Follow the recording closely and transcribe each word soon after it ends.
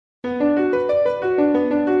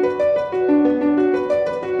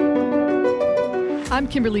I'm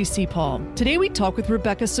Kimberly C. Paul. Today we talk with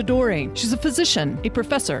Rebecca Sidori. She's a physician, a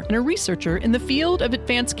professor, and a researcher in the field of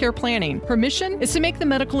advanced care planning. Her mission is to make the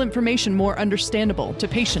medical information more understandable to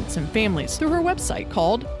patients and families through her website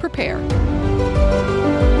called Prepare.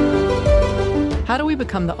 How do we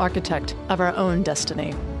become the architect of our own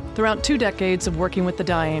destiny? Throughout 2 decades of working with the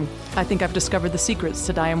dying, I think I've discovered the secrets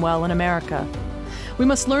to dying well in America. We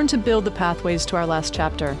must learn to build the pathways to our last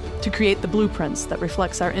chapter, to create the blueprints that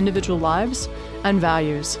reflects our individual lives and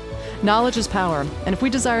values. Knowledge is power, and if we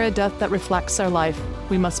desire a death that reflects our life,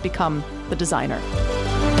 we must become the designer.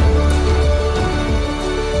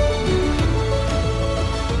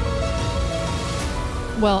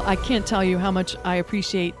 Well, I can't tell you how much I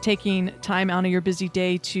appreciate taking time out of your busy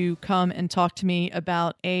day to come and talk to me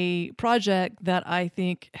about a project that I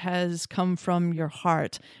think has come from your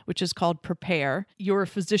heart, which is called Prepare. You're a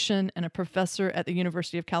physician and a professor at the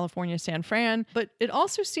University of California, San Fran, but it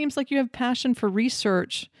also seems like you have passion for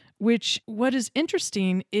research, which what is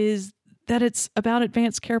interesting is that it's about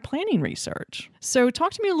advanced care planning research. So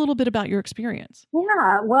talk to me a little bit about your experience.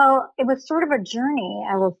 Yeah, well, it was sort of a journey,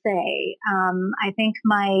 I will say. I think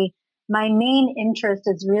my main interest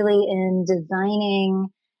is really in designing,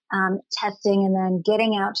 testing, and then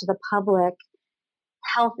getting out to the public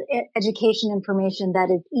health education information that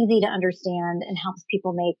is easy to understand and helps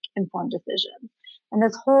people make informed decisions. And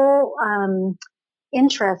this whole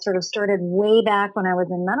interest sort of started way back when I was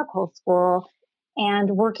in medical school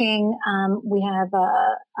and working. We have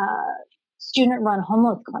a student-run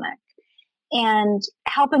homeless clinic, and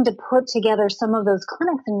helping to put together some of those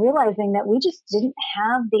clinics and realizing that we just didn't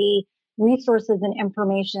have the resources and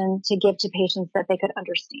information to give to patients that they could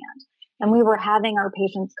understand. And we were having our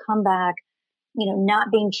patients come back,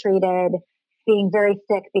 not being treated, being very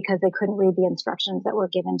sick because they couldn't read the instructions that were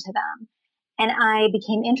given to them. And I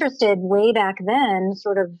became interested way back then,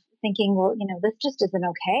 sort of thinking, well, this just isn't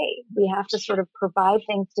okay. We have to sort of provide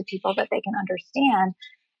things to people that they can understand.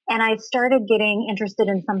 And I started getting interested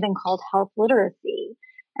in something called health literacy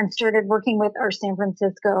and started working with our San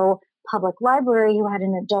Francisco Public Library, who had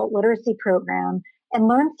an adult literacy program, and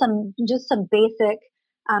learned some basic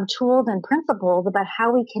tools and principles about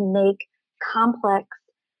how we can make complex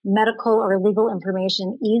medical or legal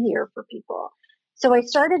information easier for people. So I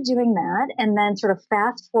started doing that, and then sort of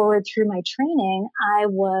fast forward through my training, I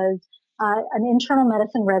was an internal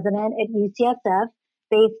medicine resident at UCSF,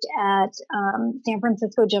 based at San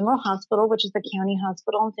Francisco General Hospital, which is the county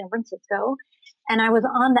hospital in San Francisco. And I was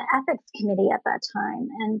on the ethics committee at that time.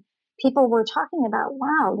 And people were talking about,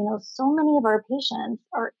 wow, so many of our patients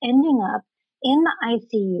are ending up in the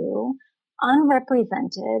ICU,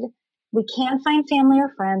 unrepresented. We can't find family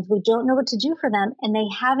or friends. We don't know what to do for them. And they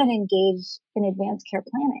haven't engaged in advanced care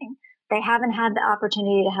planning. They haven't had the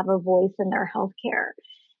opportunity to have a voice in their health care.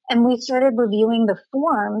 And we started reviewing the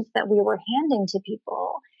forms that we were handing to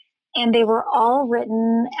people. And they were all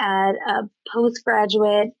written at a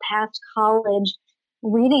postgraduate, past college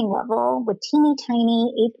reading level with teeny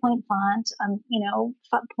tiny 8-point font,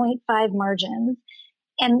 0.5 margins.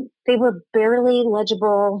 And they were barely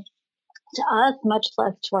legible to us, much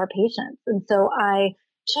less to our patients. And so I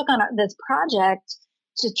took on this project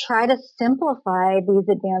to try to simplify these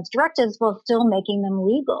advanced directives while still making them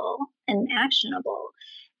legal and actionable.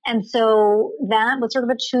 And so that was sort of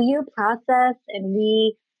a 2-year process, and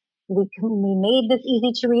we made this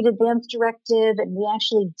easy to read advanced directive, and we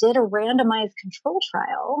actually did a randomized control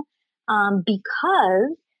trial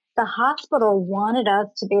because the hospital wanted us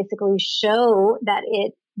to basically show that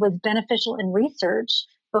it was beneficial in research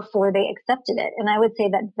before they accepted it. And I would say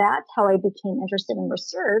that that's how I became interested in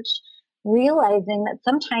research, realizing that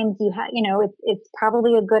sometimes it's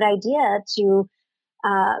probably a good idea to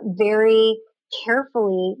very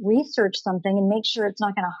carefully research something and make sure it's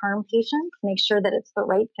not going to harm patients, make sure that it's the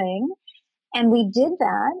right thing. And we did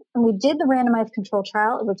that, and we did the randomized control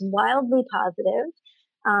trial. It was wildly positive.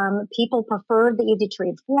 People preferred the easy to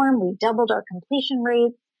read form. We doubled our completion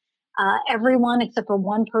rates. Everyone except for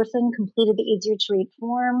one person completed the easier to read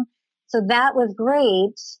form. So that was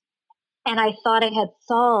great. And I thought I had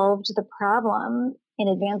solved the problem in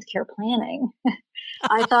advanced care planning.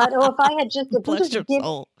 I thought, if I had just,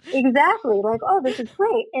 exactly, like, this is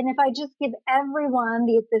great. And if I just give everyone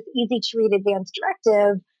this easy to read advanced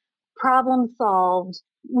directive, problem solved.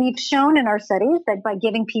 We've shown in our studies that by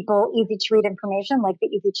giving people easy to read information, like the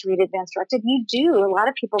easy to read advanced directive, a lot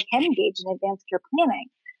of people can engage in advanced care planning.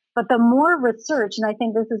 But the more research, and I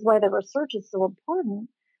think this is why the research is so important,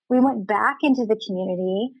 we went back into the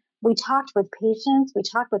community. We talked with patients. We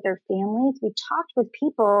talked with their families. We talked with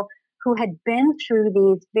people who had been through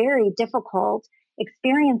these very difficult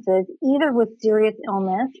experiences, either with serious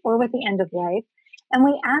illness or with the end of life. And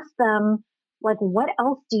we asked them, like, what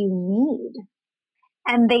else do you need?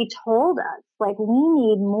 And they told us, like, we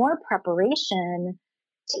need more preparation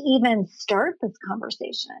to even start this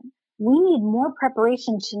conversation. We need more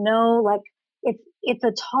preparation to know, like, it's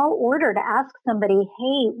a tall order to ask somebody,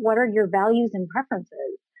 hey, what are your values and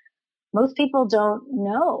preferences? Most people don't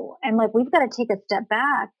know. And like, we've got to take a step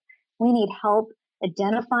back. We need help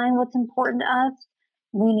identifying what's important to us.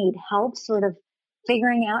 We need help sort of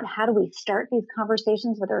figuring out how do we start these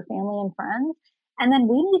conversations with our family and friends. And then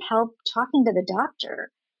we need help talking to the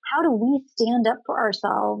doctor. How do we stand up for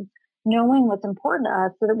ourselves, knowing what's important to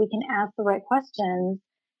us so that we can ask the right questions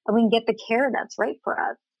and we can get the care that's right for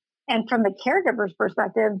us? And from the caregiver's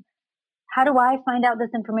perspective, how do I find out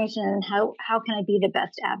this information and how can I be the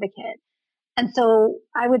best advocate? And so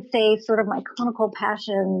I would say sort of my clinical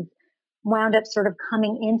passions wound up sort of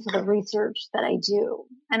coming into the research that I do.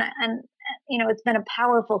 And you know, it's been a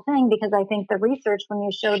powerful thing because I think the research, when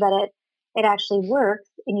you show that it actually works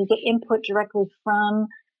and you get input directly from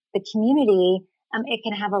the community, it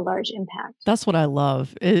can have a large impact. That's what I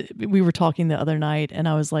love. We were talking the other night and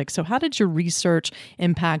I was like, so how did your research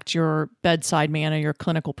impact your bedside manner, your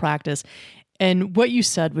clinical practice? And what you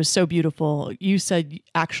said was so beautiful. You said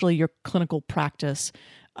actually your clinical practice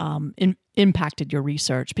impacted your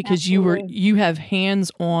research because Absolutely. you have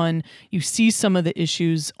hands on, you see some of the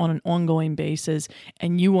issues on an ongoing basis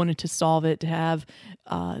and you wanted to solve it, to have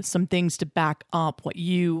some things to back up what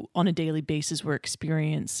you on a daily basis were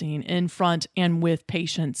experiencing in front and with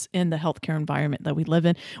patients in the healthcare environment that we live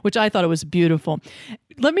in, which I thought it was beautiful.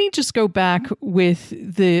 Let me just go back with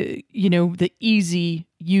the easy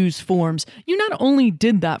use forms. You not only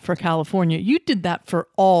did that for California, you did that for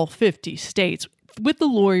all 50 states with the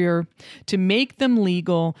lawyer to make them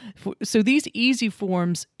legal. So these easy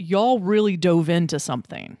forms, y'all really dove into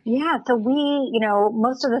something. Yeah. So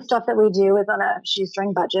most of the stuff that we do is on a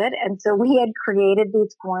shoestring budget. And so we had created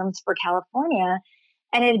these forms for California.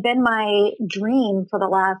 And it had been my dream for the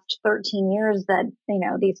last 13 years that,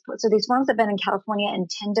 these forms have been in California in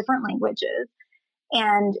 10 different languages.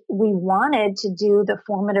 And we wanted to do the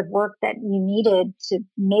formative work that you needed to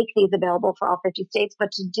make these available for all 50 states.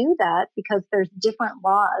 But to do that, because there's different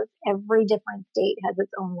laws, every different state has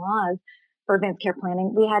its own laws for advanced care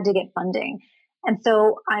planning, we had to get funding. And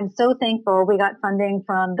so I'm so thankful we got funding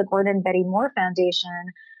from the Gordon Betty Moore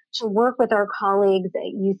Foundation to work with our colleagues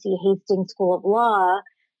at UC Hastings School of Law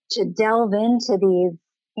to delve into these,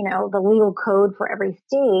 the legal code for every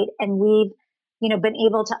state. And we've been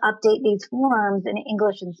able to update these forms in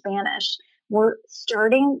English and Spanish. We're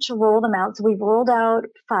starting to roll them out. So we've rolled out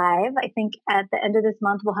 5. I think at the end of this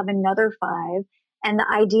month, we'll have another 5. And the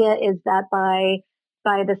idea is that by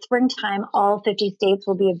the springtime, all 50 states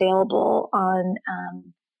will be available on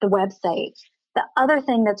the website. The other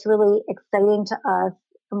thing that's really exciting to us,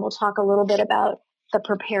 and we'll talk a little bit about the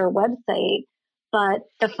Prepare website, but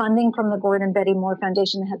the funding from the Gordon Betty Moore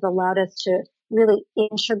Foundation has allowed us to really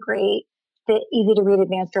integrate the easy to read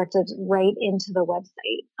advanced directives right into the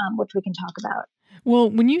website, which we can talk about. Well,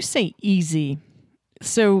 when you say easy,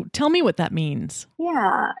 so tell me what that means.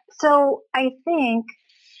 Yeah. So I think,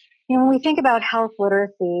 when we think about health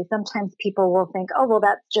literacy, sometimes people will think, oh, well,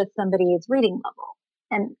 that's just somebody's reading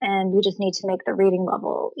level. And we just need to make the reading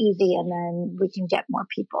level easy and then we can get more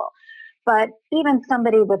people. But even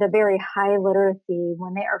somebody with a very high literacy,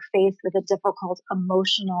 when they are faced with a difficult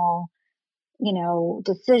emotional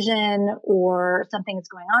decision or something is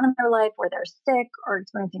going on in their life where they're sick or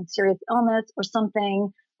experiencing serious illness or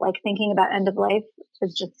something like thinking about end of life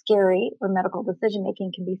is just scary or medical decision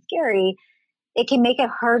making can be scary, it can make it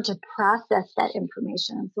hard to process that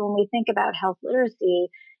information. So when we think about health literacy,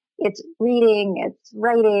 it's reading, it's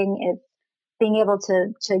writing, it's being able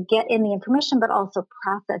to get in the information, but also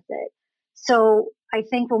process it. So I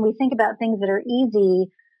think when we think about things that are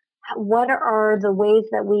easy, what are the ways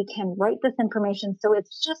that we can write this information so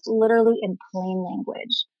it's just literally in plain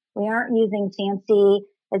language? We aren't using fancy,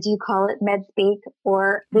 as you call it, med speak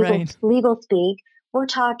or legal speak. We're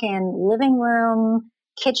talking living room,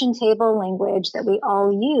 kitchen table language that we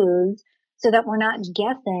all use so that we're not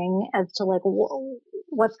guessing as to like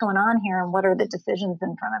what's going on here and what are the decisions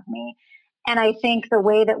in front of me. And I think the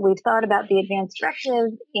way that we've thought about the advanced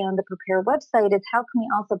directives and the Prepare website is how can we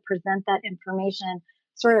also present that information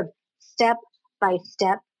sort of step by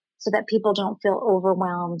step so that people don't feel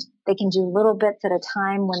overwhelmed. They can do little bits at a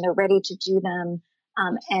time when they're ready to do them.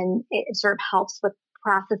 And it sort of helps with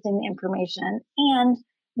processing the information and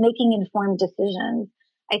making informed decisions.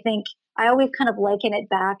 I think I always kind of liken it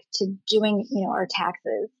back to doing, our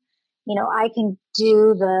taxes. I can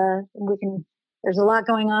we can there's a lot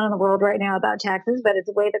going on in the world right now about taxes, but it's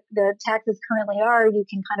the way that the taxes currently are. You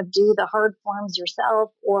can kind of do the hard forms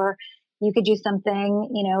yourself, or you could do something,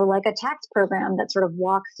 like a tax program that sort of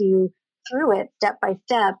walks you through it step by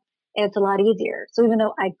step. It's a lot easier. So even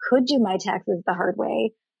though I could do my taxes the hard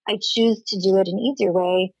way, I choose to do it an easier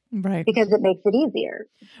way, right, because it makes it easier.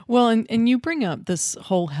 Well, and you bring up this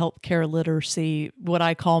whole healthcare literacy, what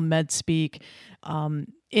I call med speak,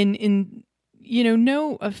 in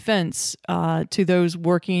no offense to those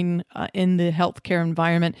working in the healthcare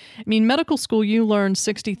environment. I mean, medical school, you learn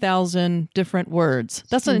 60,000 different words.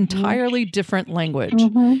 That's an entirely different language.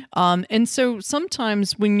 And so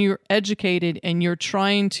sometimes when you're educated and you're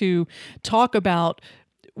trying to talk about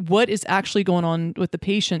what is actually going on with the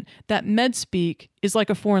patient, that med speak is like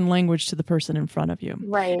a foreign language to the person in front of you.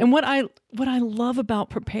 Right. And what I love about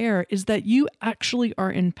Prepare is that you actually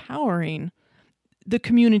are empowering the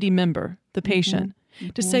community member, the patient,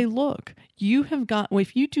 to say, look, you have got,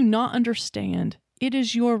 if you do not understand, it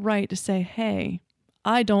is your right to say, hey,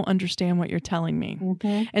 I don't understand what you're telling me.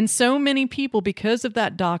 And so many people, because of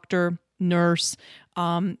that doctor, nurse,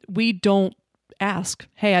 we don't ask,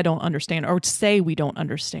 hey, I don't understand, or say we don't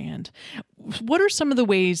understand. What are some of the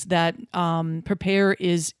ways that Prepare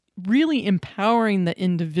is really empowering the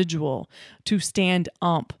individual to stand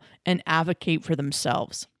up and advocate for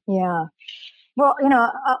themselves? Yeah. Well,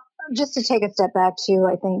 just to take a step back too,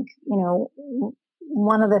 I think,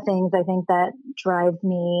 one of the things I think that drives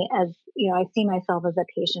me as, I see myself as a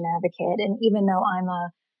patient advocate. And even though I'm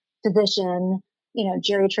a physician,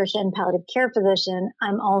 geriatrician, palliative care physician,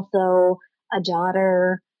 I'm also a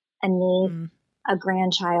daughter, a niece, a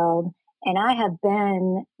grandchild. And I have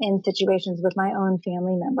been in situations with my own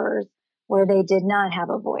family members where they did not have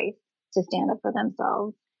a voice to stand up for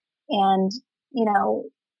themselves. And,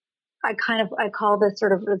 I call this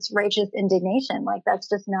sort of this righteous indignation. Like, that's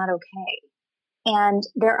just not okay. And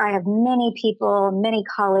I have many people, many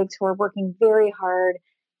colleagues who are working very hard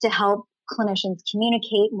to help clinicians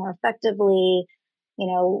communicate more effectively,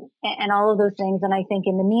 and all of those things. And I think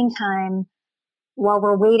in the meantime, while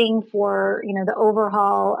we're waiting for, the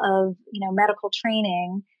overhaul of, medical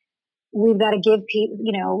training, we've got to give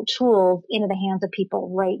tools into the hands of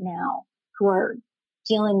people right now who are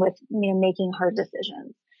dealing with, making hard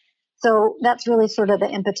decisions. So that's really sort of the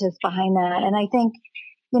impetus behind that. And I think,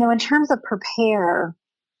 in terms of Prepare,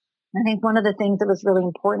 I think one of the things that was really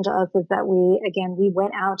important to us is that we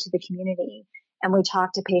went out to the community and we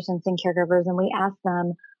talked to patients and caregivers, and we asked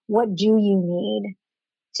them, what do you need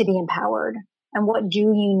to be empowered? And what do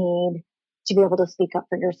you need to be able to speak up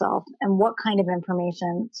for yourself? And what kind of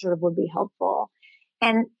information sort of would be helpful?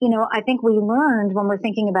 And, I think we learned when we're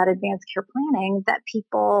thinking about advanced care planning that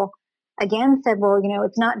people again said, well,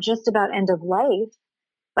 it's not just about end of life,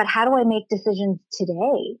 but how do I make decisions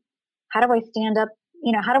today? How do I stand up?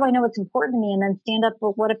 How do I know what's important to me? And then stand up,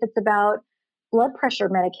 well, what if it's about blood pressure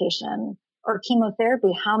medication or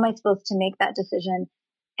chemotherapy? How am I supposed to make that decision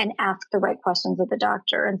and ask the right questions of the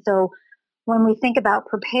doctor? And so when we think about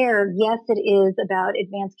Prepare, yes, it is about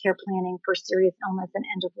advanced care planning for serious illness and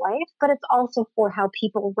end of life, but it's also for how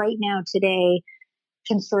people right now today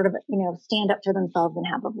can sort of, stand up for themselves and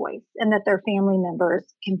have a voice, and that their family members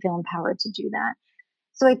can feel empowered to do that.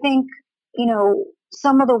 So I think,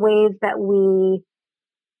 some of the ways that we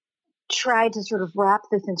tried to sort of wrap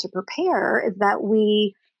this into Prepare is that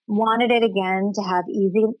we wanted it again to have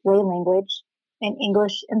easy lay language in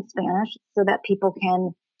English and Spanish so that people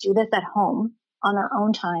can do this at home on their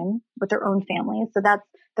own time with their own families. So that's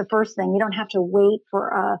the first thing. You don't have to wait for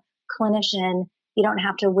a clinician. You don't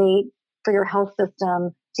have to wait for your health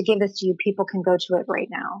system to give this to you. People can go to it right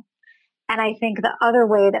now. And I think the other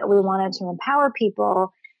way that we wanted to empower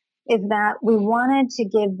people is that we wanted to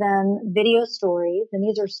give them video stories. And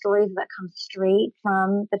these are stories that come straight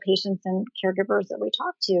from the patients and caregivers that we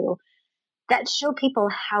talk to that show people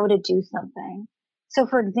how to do something. So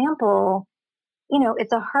for example,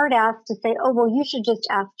 it's a hard ask to say, oh, well, you should just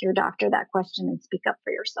ask your doctor that question and speak up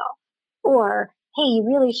for yourself. Or, hey, you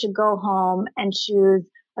really should go home and choose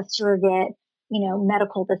a surrogate,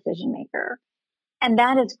 medical decision maker. And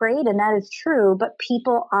that is great and that is true, but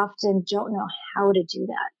people often don't know how to do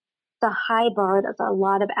that. The high bar, that's a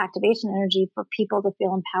lot of activation energy for people to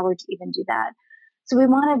feel empowered to even do that. So we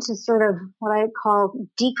wanted to sort of what I call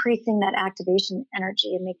decreasing that activation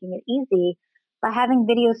energy and making it easy by having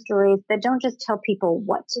video stories that don't just tell people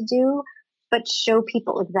what to do, but show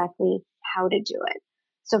people exactly how to do it.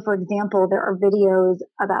 So for example, there are videos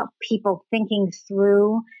about people thinking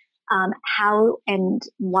through how and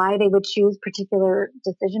why they would choose particular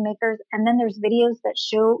decision makers. And then there's videos that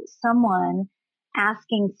show someone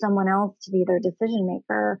asking someone else to be their decision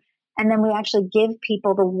maker And then we actually give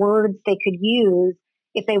people the words they could use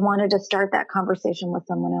if they wanted to start that conversation with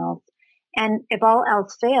someone else. And if all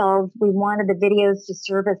else fails, we wanted the videos to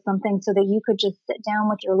serve as something so that you could just sit down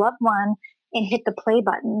with your loved one and hit the play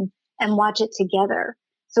button and watch it together.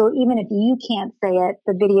 So even if you can't say it,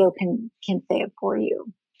 the video can say it for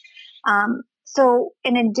you. So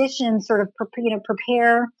in addition, sort of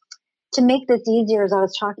prepare to make this easier, as I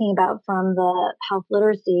was talking about from the health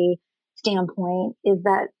literacy standpoint, is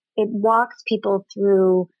that it walks people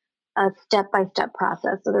through a step-by-step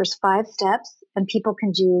process. So there's 5 steps, and people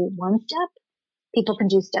can do 1 step, people can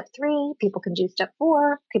do step 3, people can do step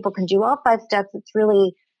 4, people can do all 5 steps. It's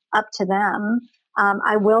really up to them.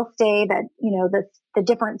 I will say that, the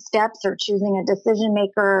different steps are choosing a decision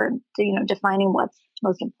maker, defining what's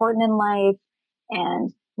most important in life,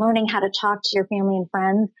 and learning how to talk to your family and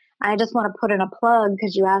friends. I just want to put in a plug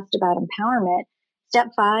because you asked about empowerment. Step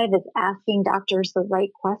 5 is asking doctors the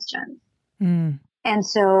right questions. Mm. And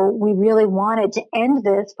so we really wanted to end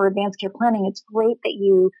this for advanced care planning. It's great that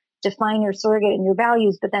you define your surrogate and your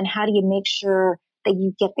values, but then how do you make sure that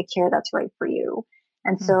you get the care that's right for you?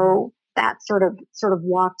 And so that sort of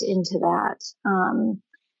walked into that. And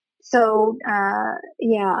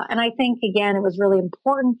I think, again, it was really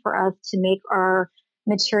important for us to make our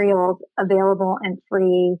materials available and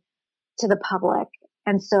free to the public.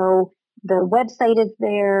 And so the website is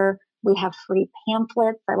there. We have free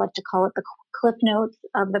pamphlets. I like to call it the Cliff Notes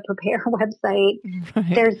of the Prepare website.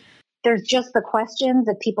 Right. There's just the questions.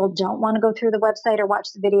 If people don't want to go through the website or watch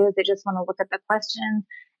the videos, they just want to look at the questions.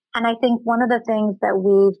 And I think one of the things that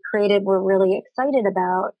we've created, we're really excited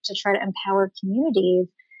about to try to empower communities,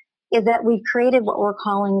 is that we've created what we're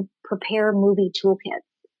calling Prepare Movie Toolkits.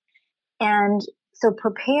 And so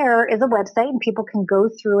Prepare is a website, and people can go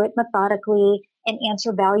through it methodically and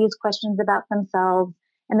answer values questions about themselves.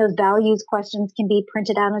 And those values questions can be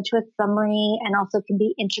printed out into a summary and also can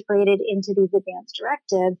be integrated into these advanced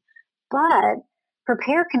directives. But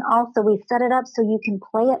Prepare can also, we set it up so you can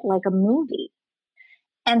play it like a movie.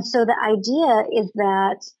 And so the idea is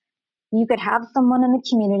that you could have someone in the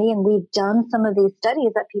community, and we've done some of these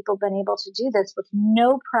studies that people have been able to do this with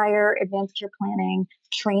no prior advanced care planning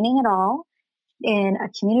training at all, in a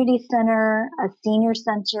community center, a senior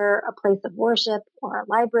center, a place of worship, or a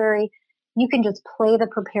library. You can just play the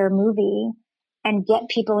Prepare movie and get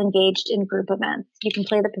people engaged in group events. You can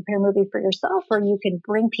play the Prepare movie for yourself, or you can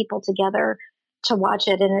bring people together to watch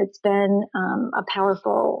it. And it's been a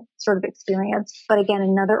powerful sort of experience. But again,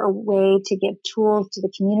 another way to give tools to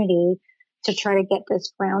the community to try to get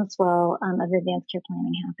this groundswell of advanced care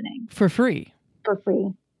planning happening. For free. For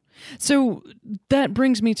free. So that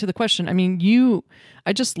brings me to the question. I mean,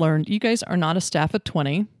 I just learned you guys are not a staff of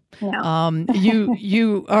 20. No.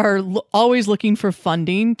 You are always looking for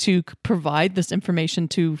funding to provide this information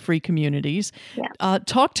to free communities. Yeah.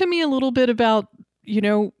 Talk to me a little bit about,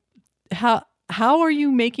 how are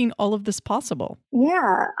you making all of this possible?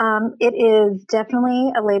 Yeah, it is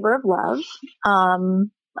definitely a labor of love.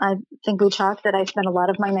 I think we talked that I spend a lot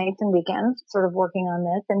of my nights and weekends sort of working on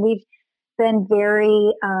this, and we've been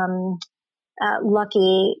very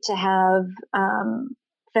lucky to have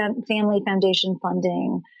family foundation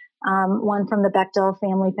funding, one from the Bechdel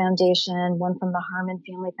Family Foundation, one from the Harmon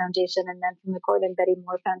Family Foundation, and then from the Gordon Betty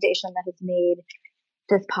Moore Foundation that has made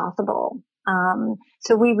this possible.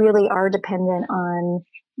 So we really are dependent on,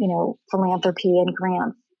 philanthropy and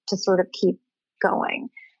grants to sort of keep going.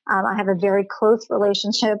 I have a very close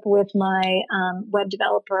relationship with my web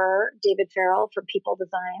developer, David Farrell from People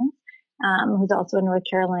Designs, who's also in North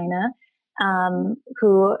Carolina,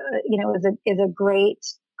 who, is a great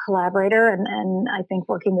collaborator. And I think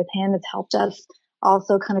working with him has helped us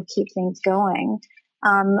also kind of keep things going.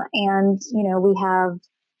 We have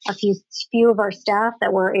a few of our staff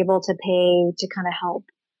that we're able to pay to kind of help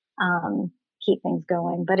keep things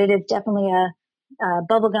going. But it is definitely a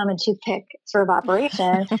bubblegum and toothpick sort of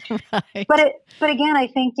operation. Right. But again, I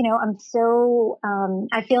think,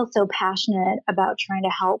 I feel so passionate about trying to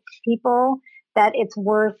help people that it's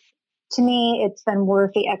been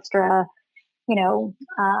worth the extra,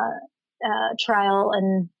 trial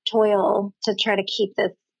and toil to try to keep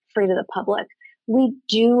this free to the public. We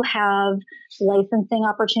do have licensing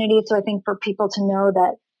opportunities. So I think for people to know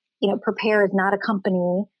that, Prepare is not a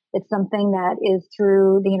company. It's something that is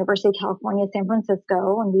through the University of California, San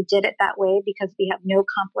Francisco. And we did it that way because we have no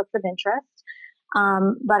conflicts of interest.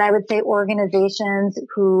 But I would say organizations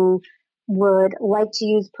who would like to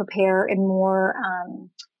use Prepare in more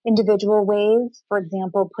individual ways, for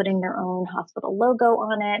example, putting their own hospital logo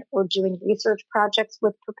on it, or doing research projects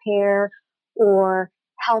with Prepare, or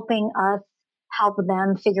helping us help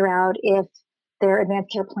them figure out if their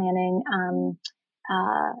advanced care planning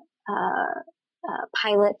uh,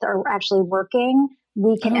 pilots are actually working,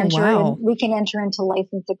 we can Oh, wow. we can enter into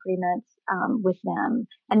license agreements with them,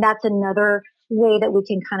 and that's another way that we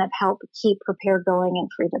can kind of help keep Prepare going and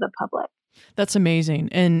free to the public. That's amazing.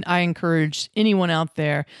 And I encourage anyone out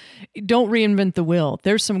there, don't reinvent the wheel.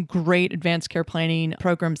 There's some great advanced care planning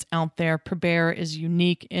programs out there. Prepare is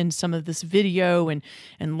unique in some of this video and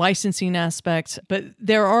licensing aspects, but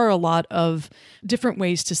there are a lot of different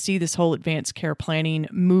ways to see this whole advanced care planning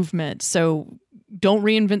movement. So don't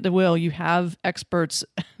reinvent the wheel. You have experts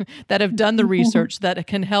that have done the research that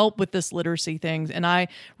can help with this literacy things. And I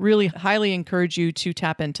really highly encourage you to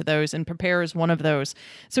tap into those, and Prepare is one of those.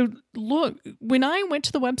 So look, when I went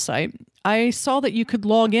to the website, I saw that you could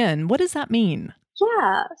log in. What does that mean?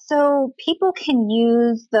 Yeah, so people can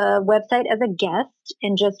use the website as a guest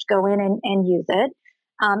and just go in and use it,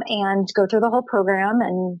 and go through the whole program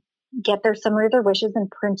and get their summary of their wishes and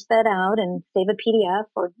print that out and save a PDF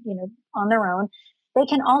or, on their own. They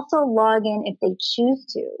can also log in if they choose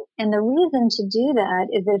to. And the reason to do that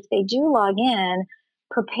is if they do log in,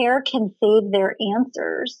 Prepare can save their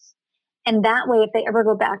answers. And that way, if they ever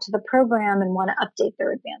go back to the program and want to update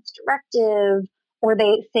their advanced directive, or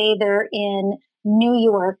they say they're in New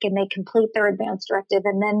York and they complete their advanced directive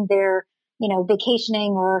and then they're,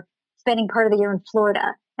 vacationing or spending part of the year in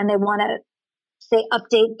Florida and they want to say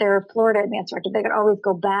update their Florida advanced directive, they could always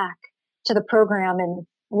go back to the program and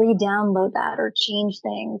re-download that or change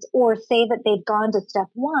things, or say that they've gone to step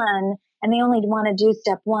one and they only want to do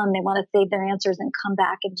step one. They want to save their answers and come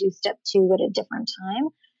back and do step two at a different time.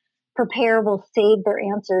 Prepare will save their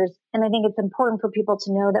answers. And I think it's important for people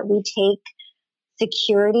to know that we take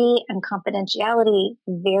security and confidentiality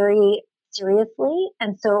very seriously.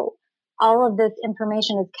 And so all of this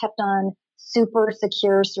information is kept on super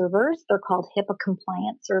secure servers. They're called HIPAA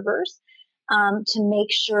compliant servers, to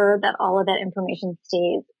make sure that all of that information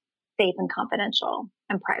stays safe and confidential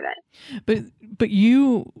and private. But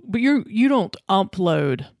you don't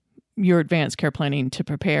upload your advanced care planning to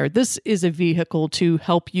Prepare. This is a vehicle to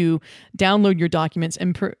help you download your documents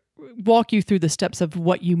and walk you through the steps of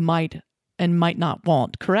what you might and might not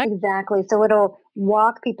want, correct? Exactly. So it'll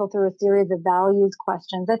walk people through a series of values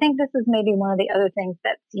questions. I think this is maybe one of the other things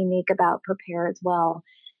that's unique about Prepare as well,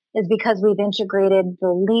 is because we've integrated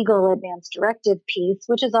the legal advanced directive piece,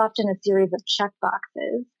 which is often a series of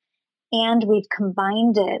checkboxes, and we've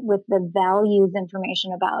combined it with the values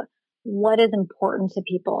information about what is important to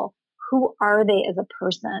people. Who are they as a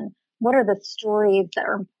person? What are the stories that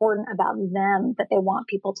are important about them that they want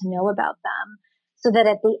people to know about them? So that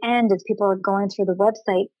at the end, as people are going through the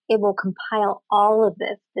website, it will compile all of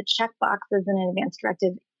this, the checkboxes in an advanced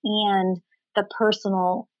directive and the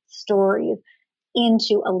personal stories,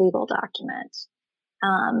 into a legal document.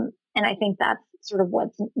 And I think that's sort of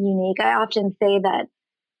what's unique. I often say that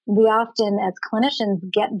we often, as clinicians,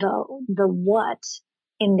 get the what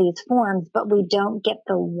in these forms, but we don't get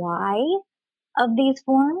the why of these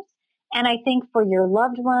forms. And I think for your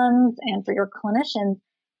loved ones and for your clinicians,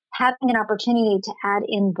 having an opportunity to add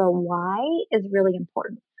in the why is really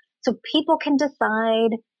important. So people can decide,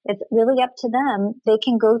 it's really up to them. They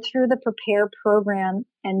can go through the Prepare program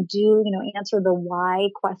and do, answer the why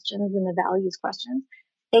questions and the values questions.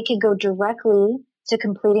 They could go directly to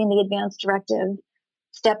completing the advanced directive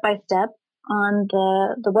step by step on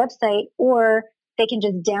the website, or they can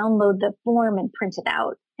just download the form and print it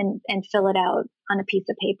out and fill it out on a piece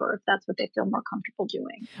of paper if that's what they feel more comfortable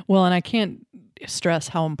doing. Well, and I can't stress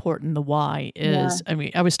how important the why is. Yeah. I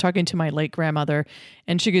mean, I was talking to my late grandmother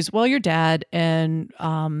and she goes, well, your dad and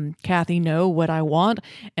Kathy know what I want.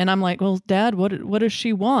 And I'm like, well, Dad, what does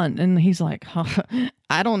she want? And he's like,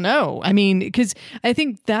 I don't know. I mean, because I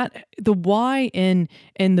think that the why and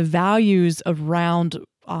the values around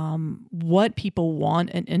what people want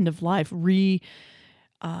at end of life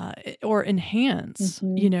or enhance,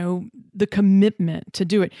 the commitment to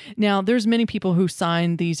do it. Now, there's many people who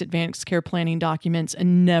sign these advanced care planning documents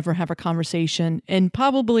and never have a conversation, and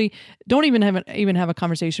probably don't even have a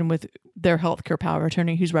conversation with their healthcare power of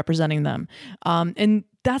attorney who's representing them. And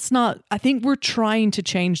that's not. I think we're trying to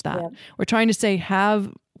change that. Yeah. We're trying to say,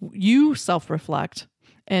 have you self-reflect.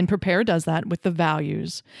 And Prepare does that with the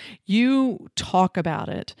values. You talk about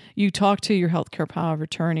it. You talk to your healthcare power of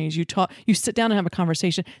attorneys. You sit down and have a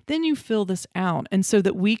conversation. Then you fill this out. And so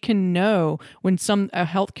that we can know when a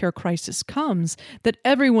healthcare crisis comes, that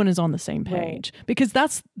everyone is on the same page. Right. Because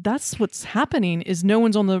that's what's happening, is no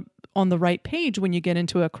one's on the right page when you get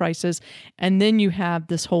into a crisis. And then you have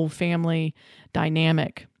this whole family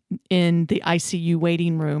dynamic in the ICU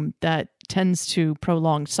waiting room that tends to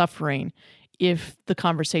prolong suffering if the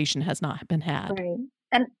conversation has not been had. Right.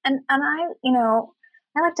 And I,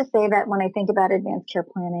 I like to say that when I think about advanced care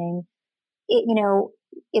planning,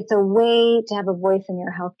 it's a way to have a voice in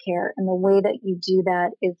your healthcare. And the way that you do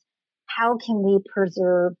that is, how can we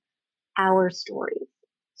preserve our stories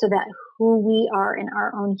so that who we are in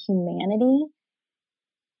our own humanity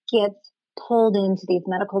gets pulled into these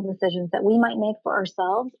medical decisions that we might make for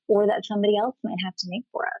ourselves or that somebody else might have to make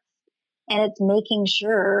for us. And it's making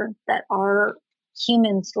sure that our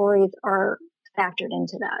human stories are factored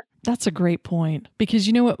into that. That's a great point, because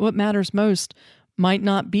you know what matters most might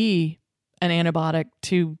not be an antibiotic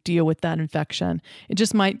to deal with that infection. It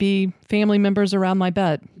just might be family members around my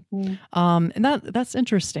bed. Mm-hmm. And that's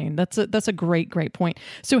interesting. That's a great point.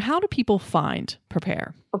 So how do people find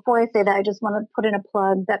Prepare? Before I say that, I just want to put in a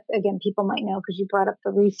plug that, again, people might know because you brought up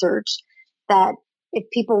the research, that if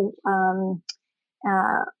people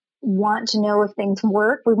want to know if things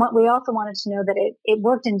work, we also wanted to know that it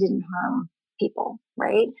worked and didn't harm people,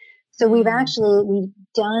 right? So we've done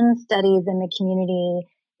studies in the community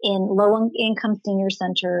in low-income senior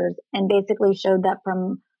centers, and basically showed that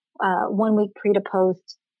from 1 week pre to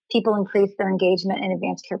post, people increased their engagement in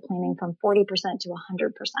advanced care planning from 40% to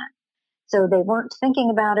 100%. So they weren't thinking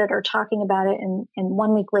about it or talking about it, and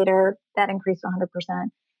 1 week later, that increased to 100%.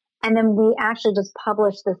 And then we actually just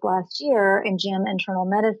published this last year in JAMA Internal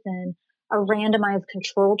Medicine, a randomized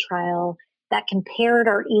control trial that compared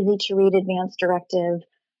our easy-to-read advanced directive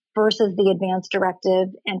versus the advanced directive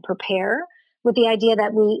and Prepare, with the idea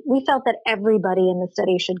that we felt that everybody in the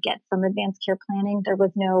study should get some advanced care planning. There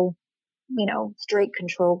was no, straight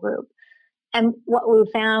control group. And what we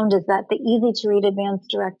found is that the easy-to-read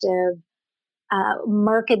advanced directive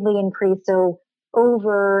markedly increased. So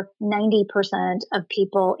over 90% of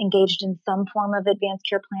people engaged in some form of advanced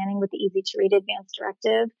care planning with the easy-to-read advanced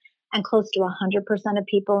directive, and close to 100% of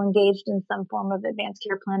people engaged in some form of advanced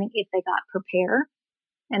care planning if they got Prepare.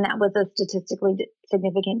 And that was a statistically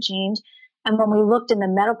significant change. And when we looked in the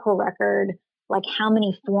medical record, like how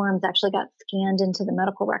many forms actually got scanned into the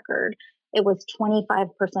medical record, it was 25%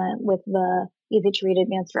 with the easy-to-read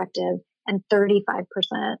advanced directive and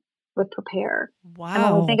 35% with Prepare. Wow. And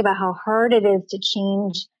when we think about how hard it is to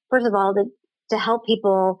change, first of all, to help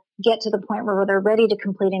people get to the point where they're ready to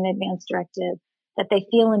complete an advanced directive, that they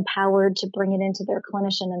feel empowered to bring it into their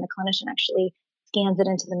clinician, and the clinician actually scans it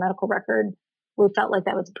into the medical record, we felt like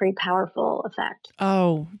that was a pretty powerful effect.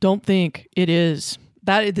 Oh, don't think it is.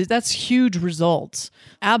 That's huge results.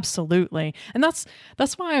 Absolutely. And that's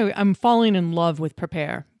why I'm falling in love with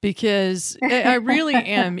Prepare, because I really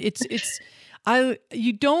am.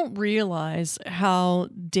 You don't realize how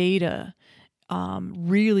data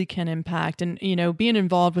really can impact. And, being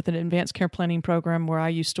involved with an advanced care planning program where I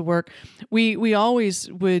used to work, we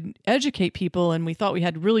always would educate people, and we thought we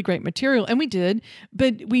had really great material, and we did,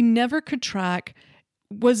 but we never could track,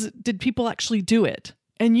 did people actually do it?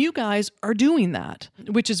 And you guys are doing that,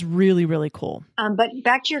 which is really, really cool. But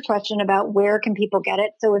back to your question about where can people get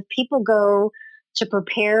it. So if people go to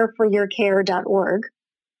prepareforyourcare.org,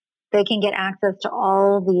 they can get access to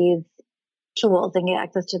all these tools. They can get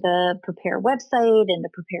access to the Prepare website and the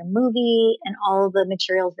Prepare movie and all the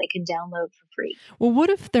materials they can download for free. Well,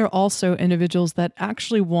 what if they're also individuals that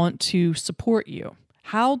actually want to support you?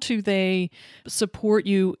 How do they support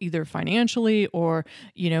you, either financially or,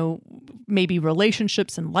 maybe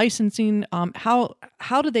relationships and licensing? How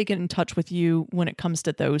do they get in touch with you when it comes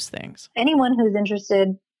to those things? Anyone who's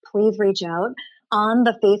interested, please reach out. On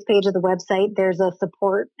the face page of the website, there's a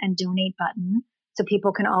support and donate button, so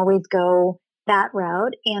people can always go that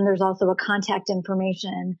route. And there's also a contact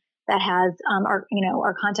information that has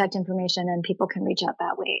our contact information, and people can reach out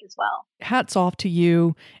that way as well. Hats off to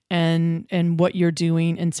you and what you're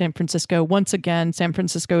doing in San Francisco. Once again, San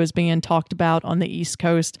Francisco is being talked about on the East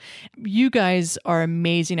Coast. You guys are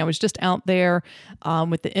amazing. I was just out there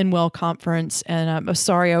with the InWell conference, and I'm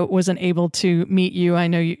sorry I wasn't able to meet you. I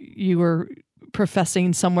know you were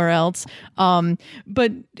professing somewhere else.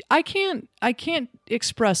 But I can't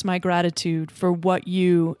express my gratitude for what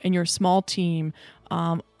you and your small team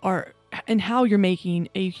are, and how you're making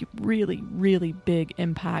a really, really big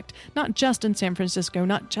impact, not just in San Francisco,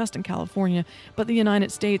 not just in California, but the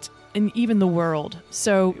United States and even the world.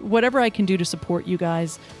 So whatever I can do to support you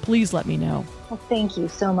guys, please let me know. Well, thank you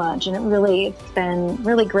so much. And it's been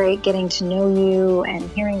really great getting to know you and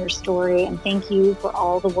hearing your story. And thank you for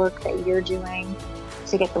all the work that you're doing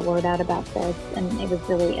to get the word out about this. And it was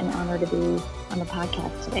really an honor to be on the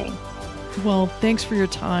podcast today. Well, thanks for your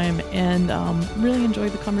time, and really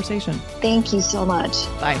enjoyed the conversation. Thank you so much.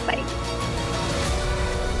 Bye. Bye.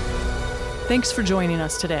 Thanks for joining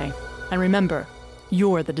us today. And remember,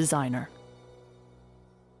 you're the designer.